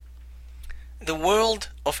the world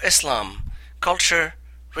of Islam, culture,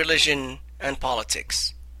 religion, and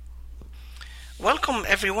politics. Welcome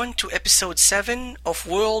everyone to episode 7 of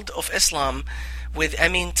World of Islam with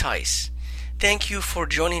Amin Tais. Thank you for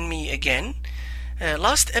joining me again.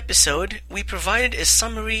 Last episode, we provided a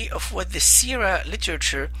summary of what the Sira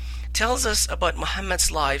literature tells us about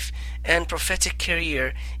Muhammad's life and prophetic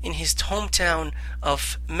career in his hometown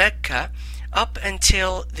of Mecca up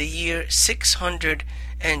until the year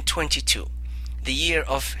 622, the year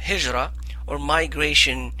of Hijrah or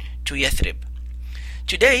migration to Yathrib.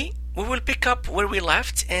 Today, we will pick up where we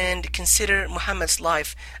left and consider Muhammad's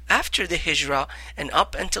life after the Hijrah and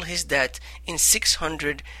up until his death in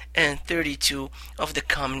 632 of the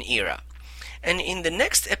Common Era. And in the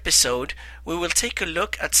next episode, we will take a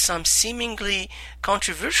look at some seemingly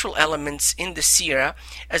controversial elements in the Sira,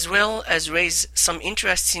 as well as raise some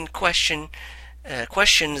interesting questions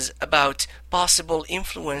about possible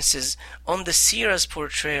influences on the Sira's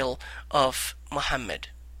portrayal of Muhammad.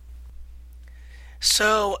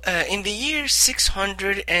 So, in the year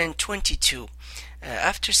 622,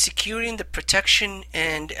 after securing the protection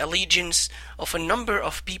and allegiance of a number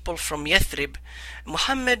of people from Yathrib,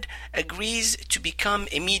 Muhammad agrees to become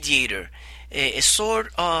a mediator, a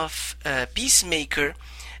sort of peacemaker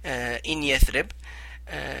in Yathrib,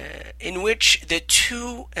 in which the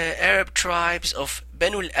two Arab tribes of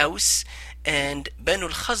Banu al-Aws and Banu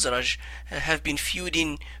al-Khazraj have been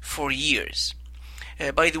feuding for years.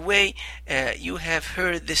 By the way, you have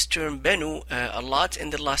heard this term Banu a lot in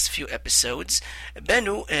the last few episodes.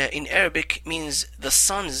 Banu in Arabic means the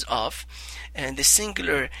sons of, and the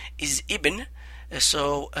singular is Ibn.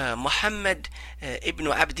 So Muhammad ibn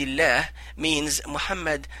Abdullah means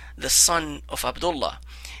Muhammad the son of Abdullah,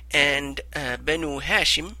 and Banu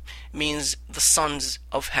Hashim means the sons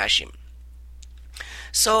of Hashim.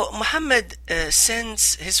 So Muhammad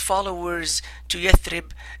sends his followers to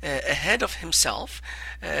Yathrib ahead of himself,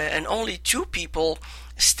 and only two people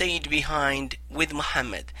stayed behind with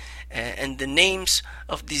Muhammad. And the names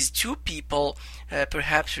of these two people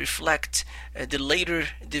perhaps reflect the later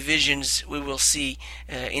divisions we will see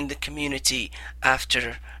in the community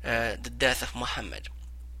after the death of Muhammad.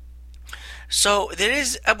 So there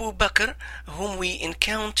is Abu Bakr, whom we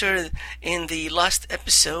encountered in the last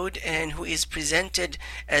episode and who is presented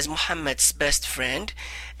as Muhammad's best friend,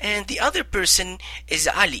 and the other person is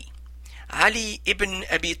Ali ibn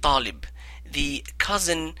Abi Talib, the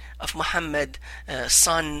cousin of Muhammad,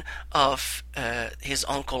 son of his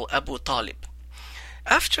uncle Abu Talib.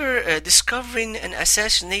 After discovering an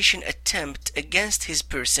assassination attempt against his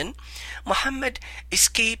person, Muhammad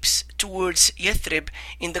escapes towards Yathrib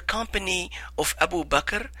in the company of Abu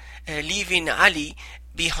Bakr, leaving Ali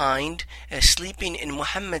behind, sleeping in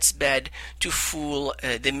Muhammad's bed to fool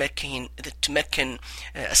the Meccan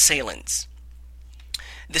assailants.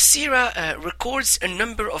 The Sira records a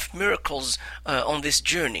number of miracles on this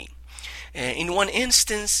journey. In one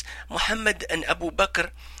instance, Muhammad and Abu Bakr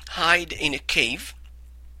hide in a cave,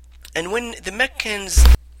 and when the Meccans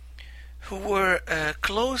who were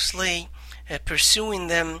closely pursuing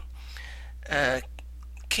them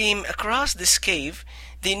came across this cave,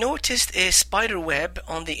 they noticed a spider web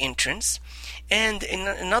on the entrance, and in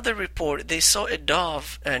another report they saw a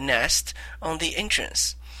dove nest on the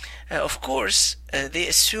entrance. Of course, they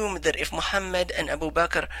assumed that if Muhammad and Abu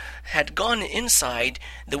Bakr had gone inside,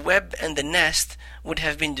 the web and the nest would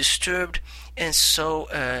have been disturbed, and so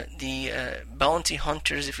the bounty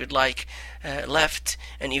hunters, if you'd like, left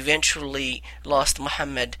and eventually lost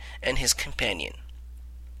Muhammad and his companion.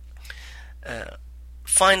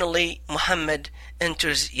 Finally, Muhammad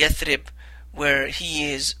enters Yathrib, where he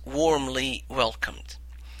is warmly welcomed.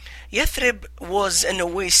 Yathrib was an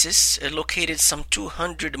oasis located some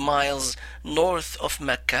 200 miles north of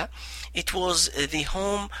Mecca. It was the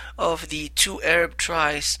home of the two Arab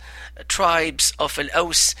tribes of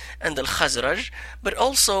Al-Aws and Al-Khazraj, but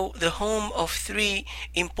also the home of three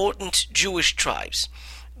important Jewish tribes: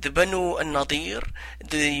 the Banu al-Nadir,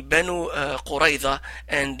 the Banu Qurayza,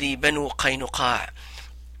 and the Banu Qaynuqa'.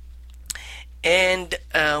 And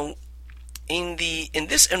in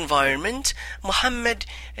this environment, Muhammad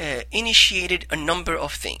initiated a number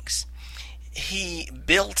of things. He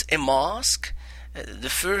built a mosque, the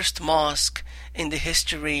first mosque in the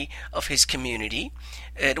history of his community.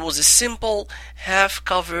 It was a simple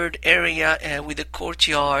half-covered area with a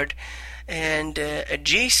courtyard, and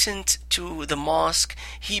adjacent to the mosque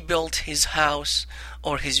he built his house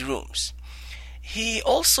or his rooms. He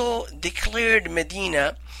also declared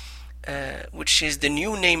Medina, which is the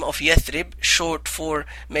new name of Yathrib, short for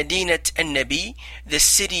Medinat an-Nabi, the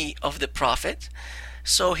city of the Prophet,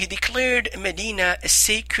 So he declared Medina a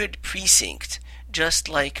sacred precinct, just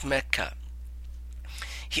like Mecca.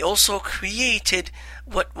 He also created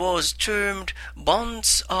what was termed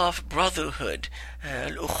bonds of brotherhood,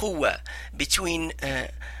 al-ukhuwa, between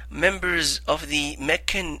members of the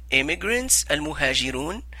Meccan immigrants,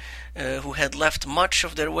 al-muhajirun, who had left much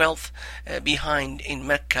of their wealth behind in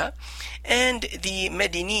Mecca, and the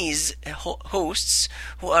Medinese hosts,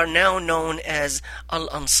 who are now known as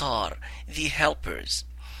al-Ansar, the helpers.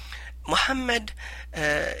 Muhammad,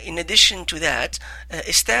 in addition to that,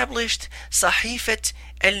 established Sahifat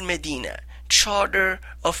al-Medina, Charter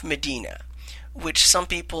of Medina, which some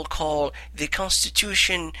people call the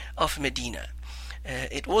Constitution of Medina.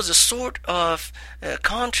 It was a sort of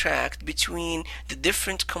contract between the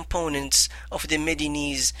different components of the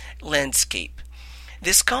Medinese landscape.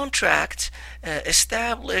 This contract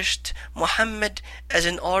established Muhammad as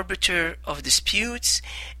an arbiter of disputes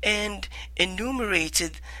and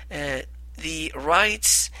enumerated the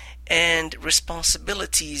rights and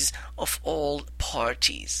responsibilities of all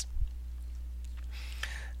parties.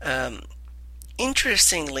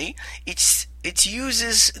 Interestingly, it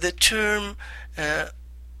uses the term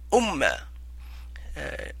Ummah,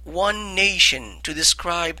 one nation, to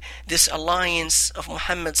describe this alliance of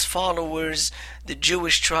Muhammad's followers, the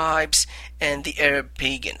Jewish tribes, and the Arab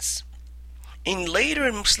pagans. In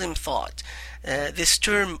later Muslim thought, this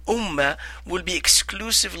term Ummah will be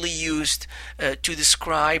exclusively used to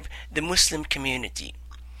describe the Muslim community.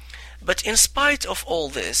 But in spite of all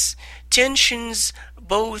this, tensions,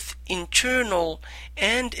 both internal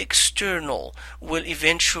and external, will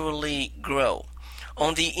eventually grow.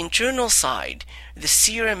 On the internal side, the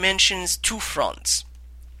Sira mentions two fronts.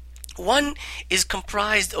 One is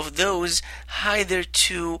comprised of those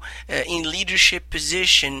hitherto in leadership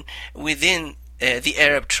position within the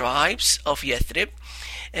Arab tribes of Yathrib,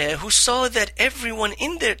 who saw that everyone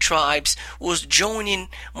in their tribes was joining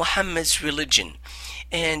Muhammad's religion,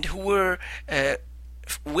 and who were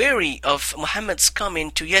wary of Muhammad's coming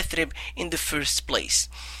to Yathrib in the first place.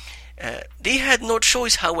 They had no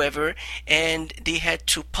choice, however, and they had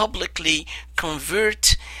to publicly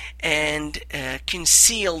convert and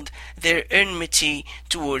concealed their enmity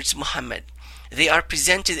towards Muhammad. They are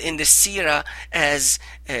presented in the Sira as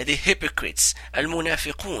the hypocrites,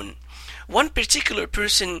 al-munafiqun. One particular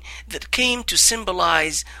person that came to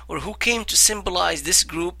symbolize, or who came to symbolize this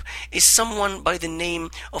group, is someone by the name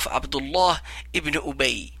of Abdullah ibn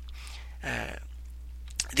Ubay.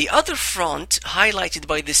 The other front highlighted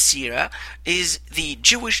by the Sira is the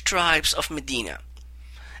Jewish tribes of Medina.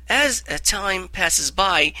 As time passes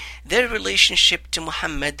by, their relationship to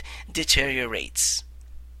Muhammad deteriorates.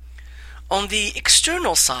 On the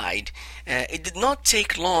external side, it did not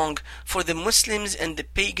take long for the Muslims and the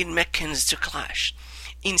pagan Meccans to clash.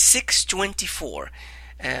 In 624,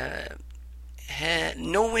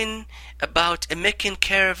 knowing about a Meccan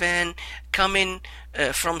caravan coming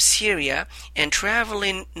from Syria and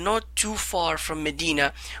traveling not too far from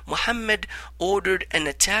Medina, Muhammad ordered an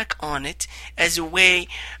attack on it as a way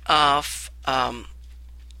of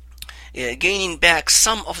gaining back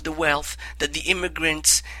some of the wealth that the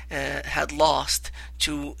immigrants had lost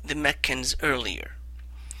to the Meccans earlier.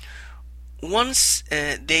 Once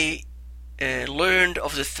they learned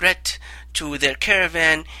of the threat to their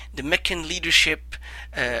caravan, the Meccan leadership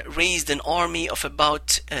raised an army of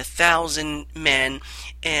about 1,000 men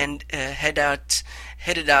and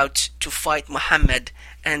headed out to fight Muhammad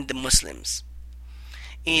and the Muslims.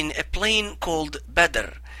 In a plain called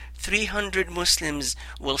Badr, 300 Muslims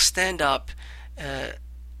will stand up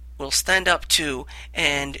to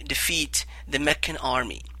and defeat the Meccan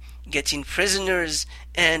army, getting prisoners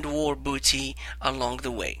and war booty along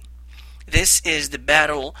the way. This is the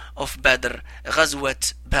Battle of Badr,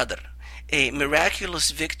 Ghazwat Badr, a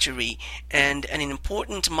miraculous victory and an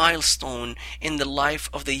important milestone in the life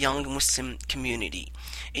of the young Muslim community.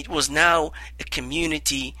 It was now a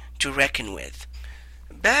community to reckon with.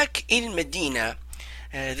 Back in Medina,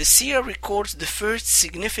 the Sira records the first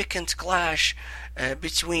significant clash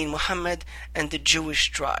between Muhammad and the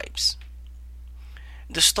Jewish tribes.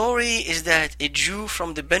 The story is that a Jew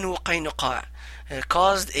from the Banu Qaynuqa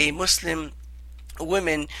caused a Muslim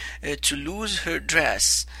woman to lose her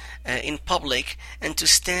dress in public and to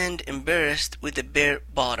stand embarrassed with a bare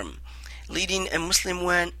bottom, leading a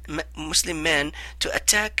Muslim man to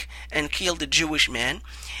attack and kill the Jewish man,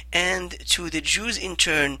 and to the Jews in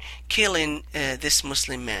turn killing this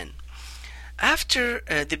Muslim man. After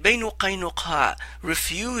the Banu Qaynuqa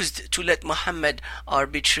refused to let Muhammad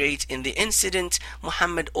arbitrate in the incident,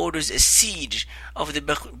 Muhammad orders a siege of the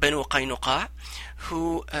Banu Qaynuqa,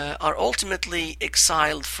 who are ultimately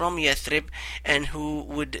exiled from Yathrib and who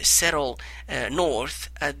would settle north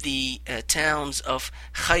at the towns of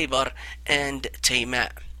Khaybar and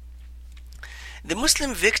Tayma. The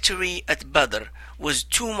Muslim victory at Badr was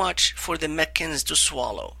too much for the Meccans to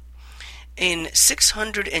swallow. In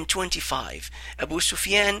 625, Abu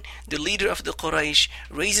Sufyan, the leader of the Quraysh,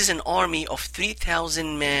 raises an army of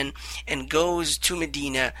 3,000 men and goes to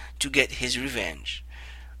Medina to get his revenge.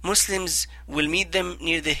 Muslims will meet them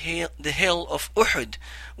near the hill of Uhud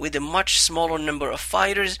with a much smaller number of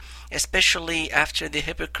fighters, especially after the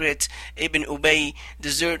hypocrite Ibn Ubay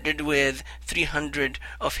deserted with 300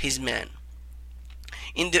 of his men.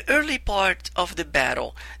 In the early part of the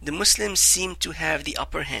battle, the Muslims seemed to have the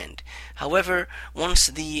upper hand. However, once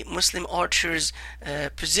the Muslim archers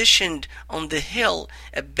positioned on the hill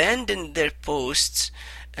abandoned their posts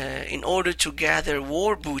in order to gather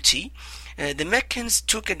war booty, the Meccans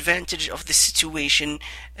took advantage of the situation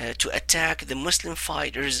to attack the Muslim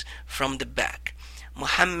fighters from the back.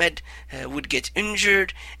 Muhammad would get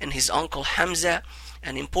injured, and his uncle Hamza,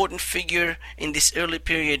 an important figure in this early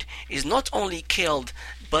period, is not only killed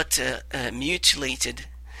but mutilated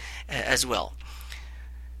as well.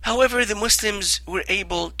 However, the Muslims were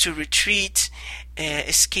able to retreat,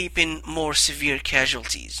 escaping more severe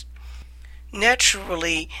casualties.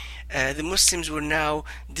 Naturally, the Muslims were now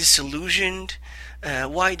disillusioned.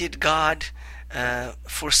 Why did God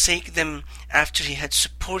forsake them after He had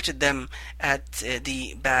supported them at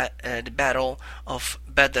the battle of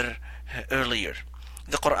Badr earlier?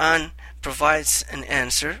 The Quran provides an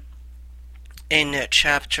answer in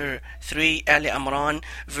chapter 3, Ali Imran,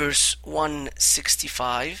 verse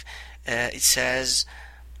 165. It says,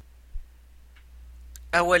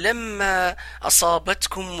 أولما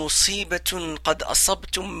أصابتكم مصيبة قد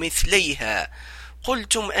أصبتم مثليها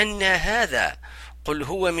قلتم أن هذا قل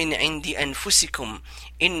هو من عند أنفسكم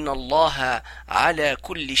إن الله على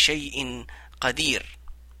كل شيء قدير.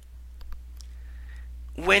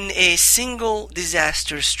 When a single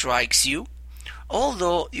disaster strikes you,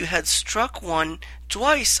 although you had struck one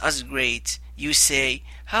twice as great, you say,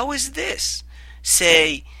 how is this?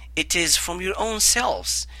 Say, it is from your own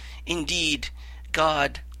selves. Indeed,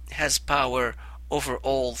 God has power over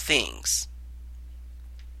all things.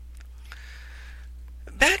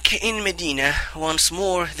 Back in Medina, once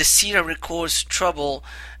more, the Sira records trouble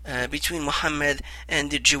between Muhammad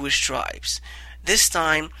and the Jewish tribes. This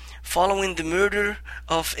time, following the murder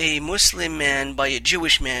of a Muslim man by a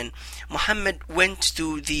Jewish man, Muhammad went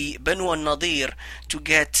to the Banu al-Nadir to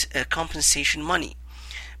get compensation money.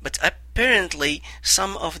 But apparently,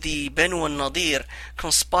 some of the Banu al-Nadir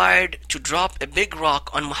conspired to drop a big rock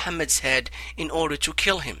on Muhammad's head in order to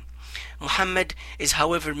kill him. Muhammad is,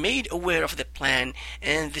 however, made aware of the plan,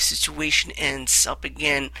 and the situation ends up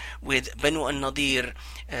again with Banu al-Nadir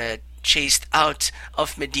chased out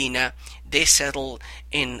of Medina. They settle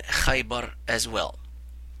in Khaybar as well.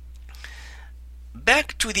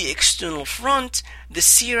 Back to the external front, the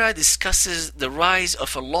Sira discusses the rise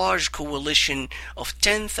of a large coalition of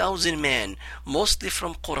 10,000 men, mostly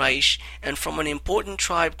from Quraysh and from an important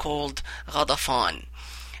tribe called Ghatafan,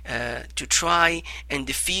 to try and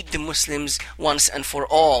defeat the Muslims once and for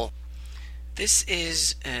all. This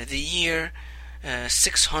is the year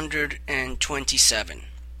 627.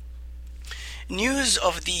 News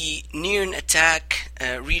of the near attack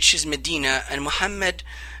reaches Medina, and Muhammad,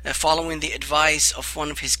 following the advice of one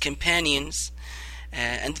of his companions,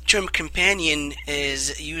 and the term companion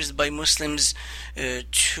is used by Muslims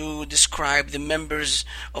to describe the members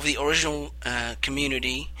of the original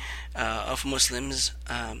community of Muslims,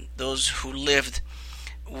 those who lived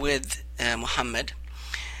with Muhammad.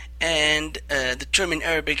 And the term in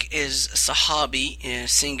Arabic is Sahabi,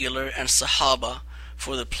 singular, and Sahaba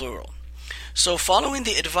for the plural. So, following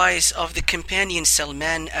the advice of the companion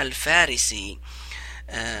Salman al-Farisi,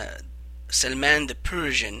 Salman the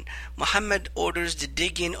Persian, Muhammad orders the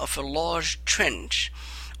digging of a large trench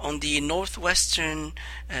on the northwestern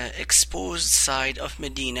exposed side of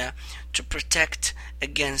Medina to protect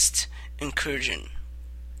against incursion.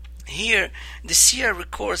 Here, the Sira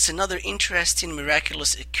records another interesting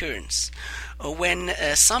miraculous occurrence. When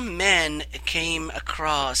some men came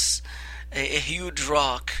across a huge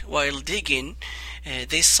rock while digging,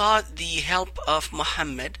 they sought the help of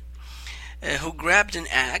Muhammad, who grabbed an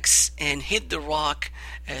axe and hit the rock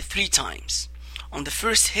 3 times. On the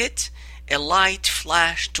first hit, a light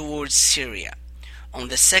flashed towards Syria. On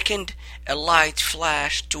the second, a light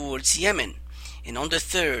flashed towards Yemen. And on the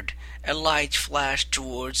third, a light flashed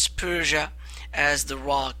towards Persia as the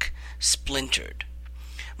rock splintered.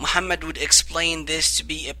 Muhammad would explain this to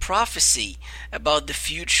be a prophecy about the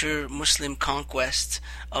future Muslim conquest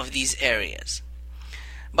of these areas.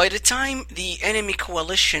 By the time the enemy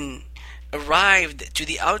coalition arrived to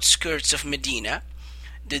the outskirts of Medina,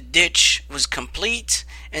 the ditch was complete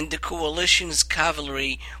and the coalition's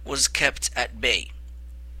cavalry was kept at bay.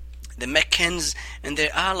 The Meccans and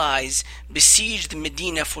their allies besieged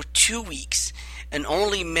Medina for 2 weeks and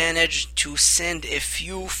only managed to send a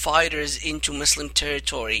few fighters into Muslim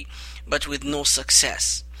territory, but with no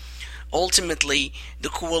success. Ultimately, the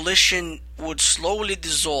coalition would slowly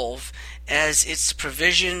dissolve as its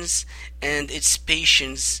provisions and its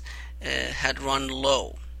patience had run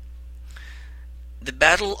low. The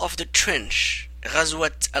Battle of the Trench,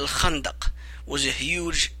 Ghazwat al-Khandaq, was a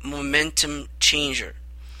huge momentum changer.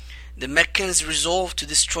 The Meccans' resolve to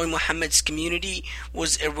destroy Muhammad's community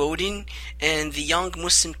was eroding, and the young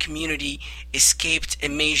Muslim community escaped a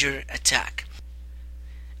major attack.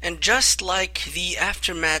 And just like the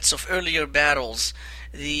aftermaths of earlier battles,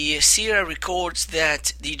 the Sira records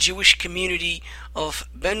that the Jewish community of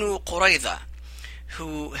Banu Qurayza,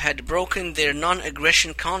 who had broken their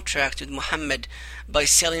non-aggression contract with Muhammad by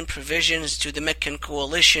selling provisions to the Meccan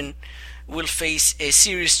coalition, will face a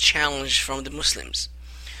serious challenge from the Muslims.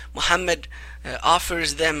 Muhammad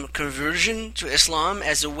offers them conversion to Islam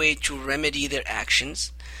as a way to remedy their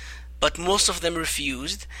actions, but most of them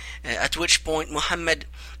refused, at which point Muhammad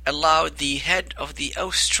allowed the head of the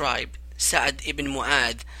Aus tribe, Sa'd ibn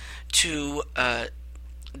Mu'adh, to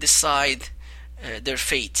decide their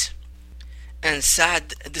fate. And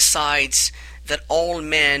Sa'd decides that all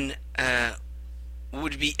men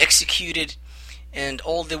would be executed and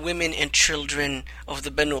all the women and children of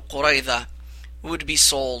the Banu Qurayza would be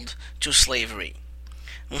sold to slavery.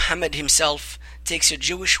 Muhammad himself takes a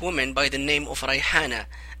Jewish woman by the name of Rayhana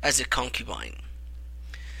as a concubine.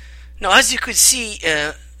 Now, as you could see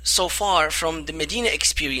so far from the Medina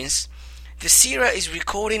experience, the Sira is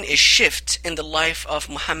recording a shift in the life of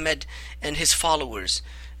Muhammad and his followers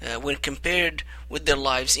when compared with their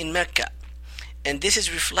lives in Mecca. And this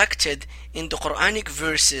is reflected in the Quranic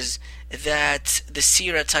verses that the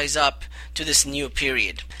Sira ties up to this new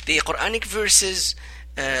period. The Quranic verses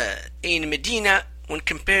in Medina, when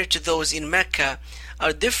compared to those in Mecca,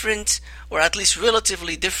 are different, or at least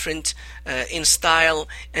relatively different, in style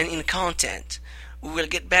and in content. We will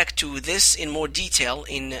get back to this in more detail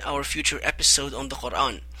in our future episode on the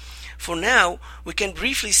Quran. For now, we can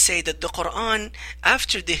briefly say that the Quran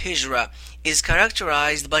after the Hijrah is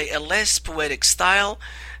characterized by a less poetic style,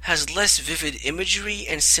 has less vivid imagery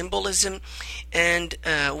and symbolism, and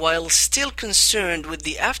while still concerned with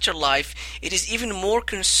the afterlife, it is even more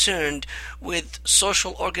concerned with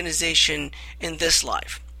social organization in this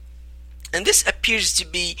life. And this appears to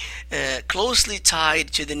be closely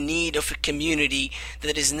tied to the need of a community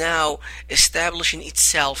that is now establishing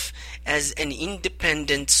itself as an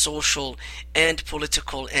independent social and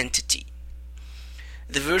political entity.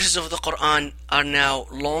 The verses of the Quran are now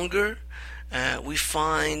longer. We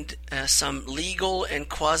find some legal and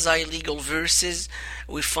quasi-legal verses.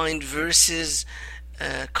 We find verses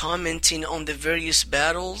commenting on the various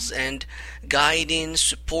battles and guiding,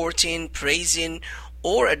 supporting, praising,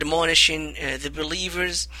 or admonishing the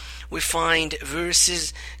believers. We find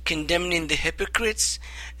verses condemning the hypocrites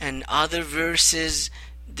and other verses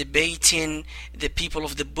debating the people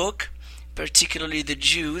of the book, particularly the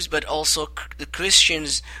Jews, but also the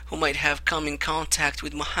Christians who might have come in contact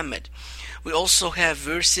with Muhammad. We also have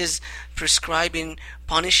verses prescribing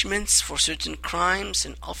punishments for certain crimes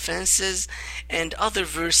and offenses, and other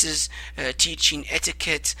verses teaching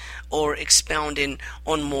etiquette or expounding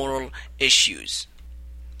on moral issues.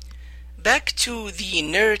 Back to the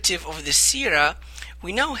narrative of the Sira,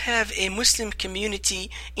 we now have a Muslim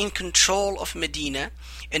community in control of Medina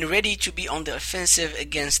and ready to be on the offensive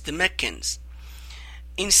against the Meccans.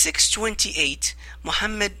 In 628,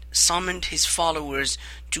 Muhammad summoned his followers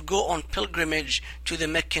to go on pilgrimage to the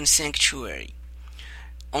Meccan sanctuary.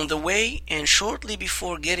 On the way, and shortly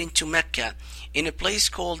before getting to Mecca, in a place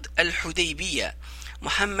called Al-Hudaybiyah,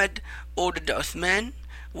 Muhammad ordered Uthman,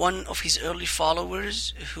 one of his early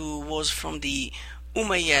followers who was from the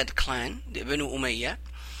Umayyad clan, the Banu Umayyah,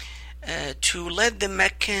 to let the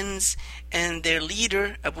Meccans and their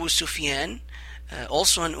leader Abu Sufyan,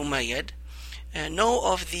 also an Umayyad, know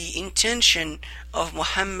of the intention of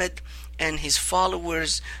Muhammad and his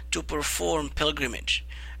followers to perform pilgrimage.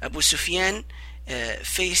 Abu Sufyan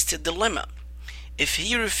faced a dilemma. If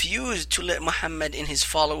he refused to let Muhammad and his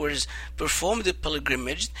followers perform the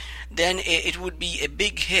pilgrimage, then it would be a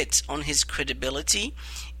big hit on his credibility,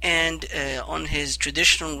 and on his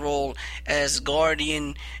traditional role as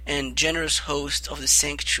guardian and generous host of the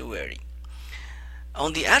sanctuary.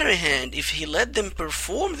 On the other hand, if he let them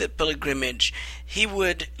perform the pilgrimage, he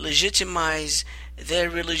would legitimize their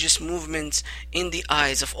religious movements in the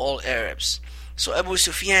eyes of all Arabs. So Abu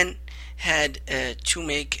Sufyan had to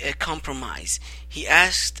make a compromise. He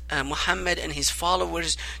asked Muhammad and his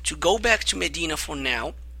followers to go back to Medina for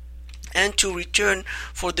now and to return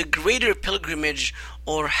for the greater pilgrimage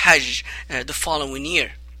or Hajj the following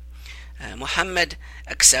year. Muhammad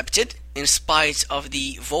accepted in spite of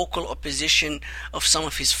the vocal opposition of some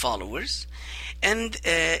of his followers, and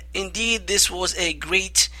indeed this was a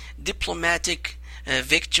great diplomatic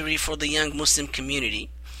victory for the young Muslim community,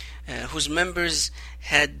 whose members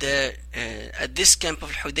had at this camp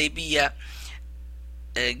of Hudaybiyah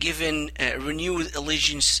given renewed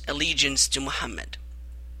allegiance to Muhammad.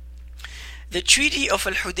 The Treaty of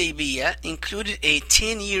Al-Hudaybiyah included a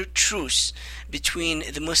 10-year truce between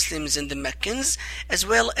the Muslims and the Meccans, as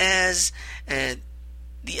well as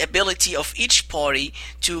the ability of each party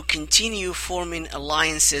to continue forming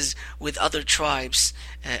alliances with other tribes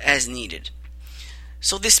as needed.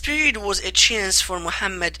 So this period was a chance for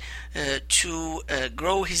Muhammad to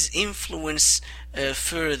grow his influence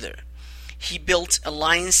further. He built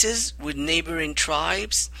alliances with neighboring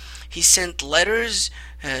tribes. He sent letters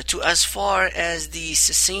to as far as the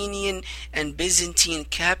Sasanian and Byzantine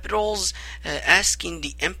capitals, asking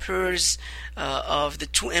the emperors of the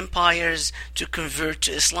two empires to convert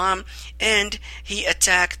to Islam, and he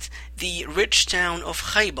attacked the rich town of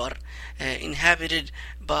Khaybar, inhabited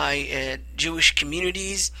by Jewish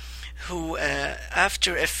communities, who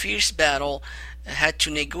after a fierce battle had to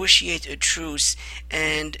negotiate a truce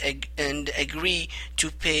and agree to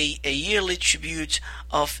pay a yearly tribute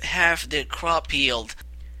of half their crop yield.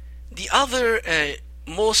 The other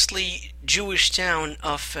mostly Jewish town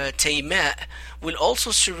of Tayma will also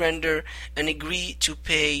surrender and agree to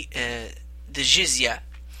pay the jizya,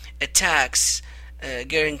 a tax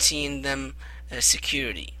guaranteeing them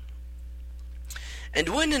security. And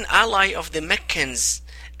when an ally of the Meccans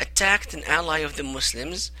attacked an ally of the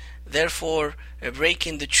Muslims, therefore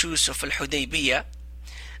breaking the truce of Al-Hudaybiyah,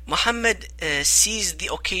 Muhammad seized the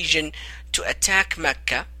occasion to attack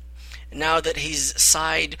Mecca, now that his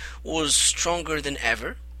side was stronger than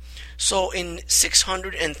ever. So in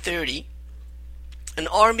 630, an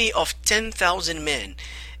army of 10,000 men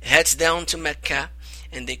heads down to Mecca,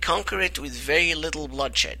 and they conquer it with very little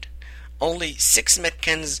bloodshed. Only 6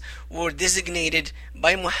 Meccans were designated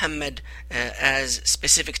by Muhammad as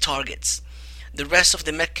specific targets. The rest of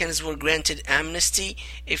the Meccans were granted amnesty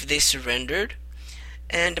if they surrendered.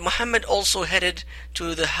 And Muhammad also headed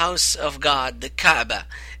to the house of God, the Kaaba,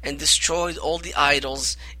 and destroyed all the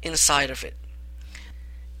idols inside of it.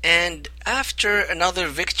 And after another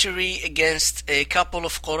victory against a couple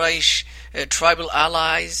of Quraysh tribal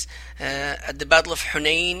allies at the Battle of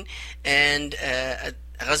Hunayn and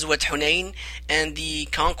Ghazwat Hunayn, and the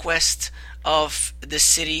conquest of the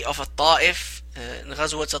city of At-Ta'if,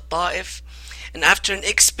 Ghazwat At-Ta'if, and after an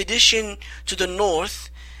expedition to the north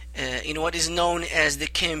in what is known as the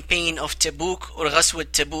campaign of Tabuk or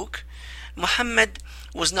Ghazwat Tabuk, Muhammad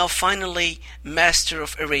was now finally master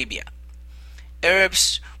of Arabia.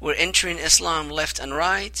 Arabs were entering Islam left and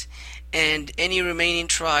right, and any remaining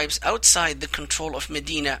tribes outside the control of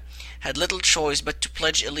Medina had little choice but to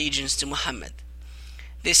pledge allegiance to Muhammad.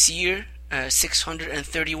 This year,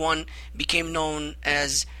 631, became known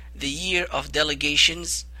as the Year of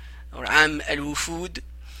Delegations, or Am al-Wufud,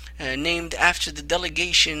 named after the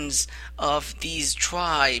delegations of these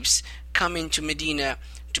tribes coming to Medina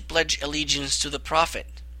to pledge allegiance to the Prophet.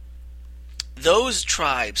 Those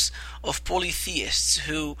tribes of polytheists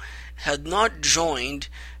who had not joined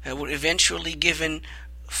were eventually given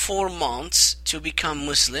 4 months to become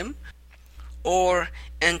Muslim or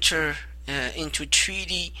enter into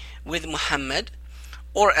treaty with Muhammad,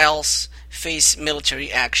 or else face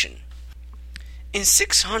military action. In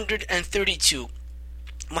 632,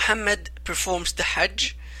 Muhammad performs the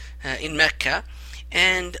Hajj in Mecca,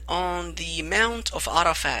 and on the Mount of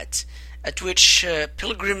Arafat, at which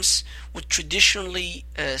pilgrims would traditionally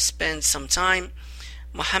spend some time,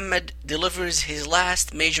 Muhammad delivers his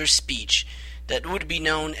last major speech that would be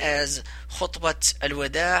known as Khutbat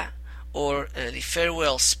al-Wada', or the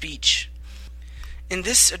farewell speech. In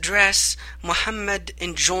this address, Muhammad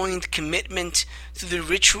enjoined commitment to the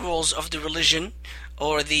rituals of the religion,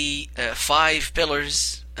 or the 5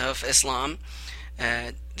 pillars of Islam,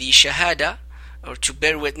 the Shahada, or to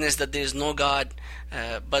bear witness that there is no God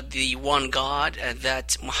but the one God, and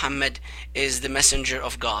that Muhammad is the messenger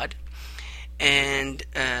of God, and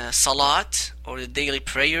salat, or the daily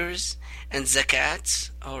prayers, and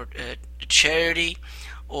zakat, or charity,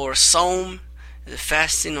 or Sawm, the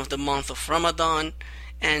fasting of the month of Ramadan,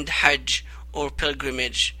 and Hajj, or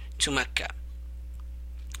pilgrimage to Mecca.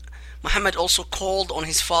 Muhammad also called on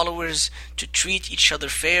his followers to treat each other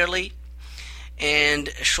fairly, and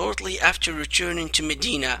shortly after returning to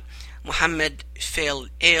Medina, Muhammad fell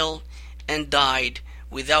ill and died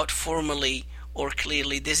without formally or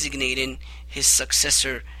clearly designating his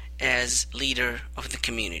successor as leader of the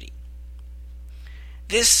community.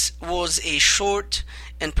 This was a short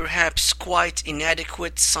and perhaps quite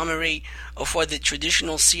inadequate summary of what the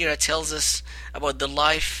traditional Sira tells us about the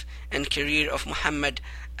life and career of Muhammad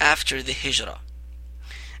after the Hijrah.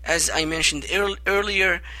 As I mentioned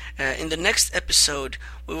earlier, in the next episode,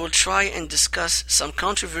 we will try and discuss some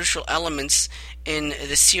controversial elements in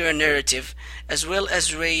the Sira narrative, as well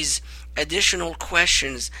as raise additional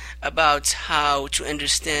questions about how to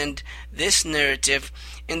understand this narrative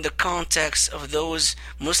in the context of those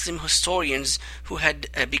Muslim historians who had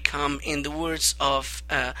become, in the words of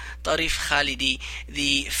Tarif Khalidi,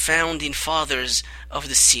 the founding fathers of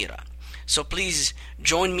the Sira. So please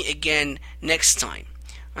join me again next time.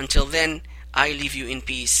 Until then, I leave you in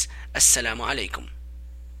peace. Assalamu alaikum.